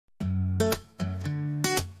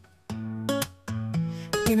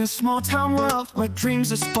In a small town world where dreams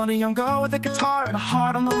are spun, a young girl with a guitar and a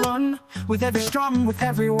heart on the run. With every strum, with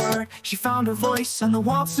every word, she found her voice, and the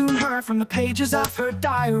world soon heard. From the pages of her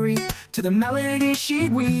diary to the melody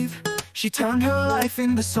she'd weave, she turned her life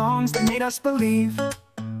into songs that made us believe.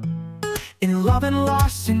 In love and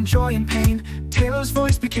loss, in joy and pain, Taylor's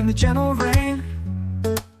voice became the gentle rain.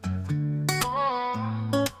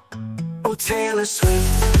 Oh, Taylor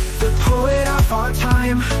Swift, the poet of our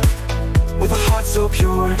time, with a heart so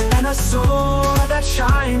pure and a soul that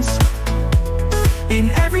shines. In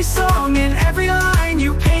every song, in every line,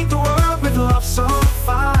 you paint the world with love so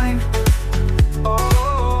fine.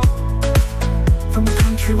 Oh, from the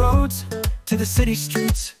country roads to the city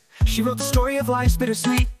streets, she wrote the story of life's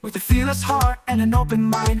bittersweet. With a fearless heart and an open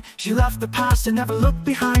mind, she left the past and never looked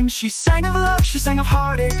behind. She sang of love, she sang of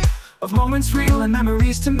heartache, of moments real and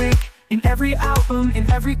memories to make. In every album, in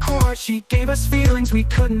every chord, she gave us feelings we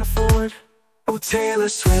couldn't afford. Oh, Taylor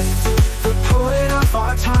Swift, the poet of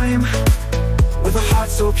our time, with a heart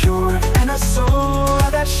so pure and a soul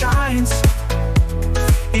that shines.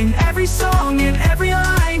 In every song, in every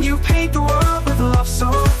line, you paint the world with love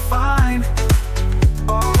so fine.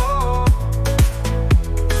 Oh,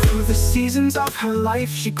 through the seasons of her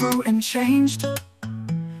life, she grew and changed,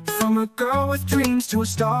 from a girl with dreams to a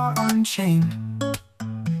star unchained.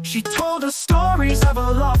 She told us stories of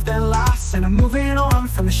a love that lasts, and a moving on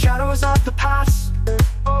from the shadows of the past.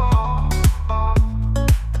 Oh,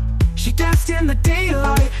 she danced in the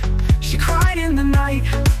daylight, she cried in the night,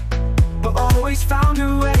 but always found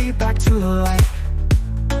her way back to the light.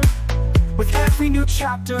 With every new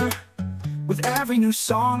chapter, with every new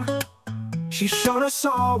song, she showed us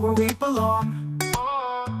all where we belong.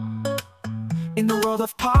 In the world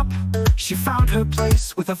of pop, she found her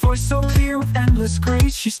place, with a voice so clear with endless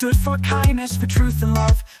grace. She stood for kindness, for truth and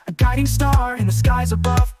love, a guiding star in the skies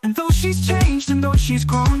above. And though she's changed and though she's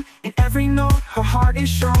grown, in every note her heart is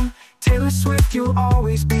shown. Taylor Swift, you'll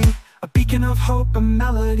always be a beacon of hope, a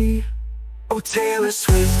melody. Oh, Taylor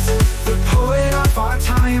Swift, the poet of our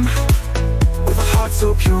time, with a heart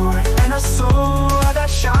so pure and a soul that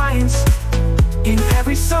shines. In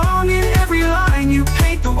every song, in every line, you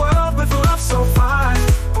paint the world with love so fine.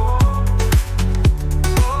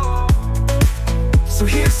 So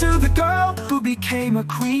here's to the girl who became a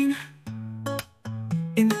queen.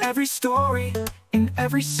 In every story, in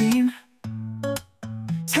every scene,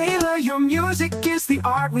 Taylor, your music is the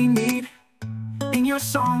art we need. In your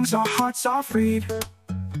songs our hearts are freed.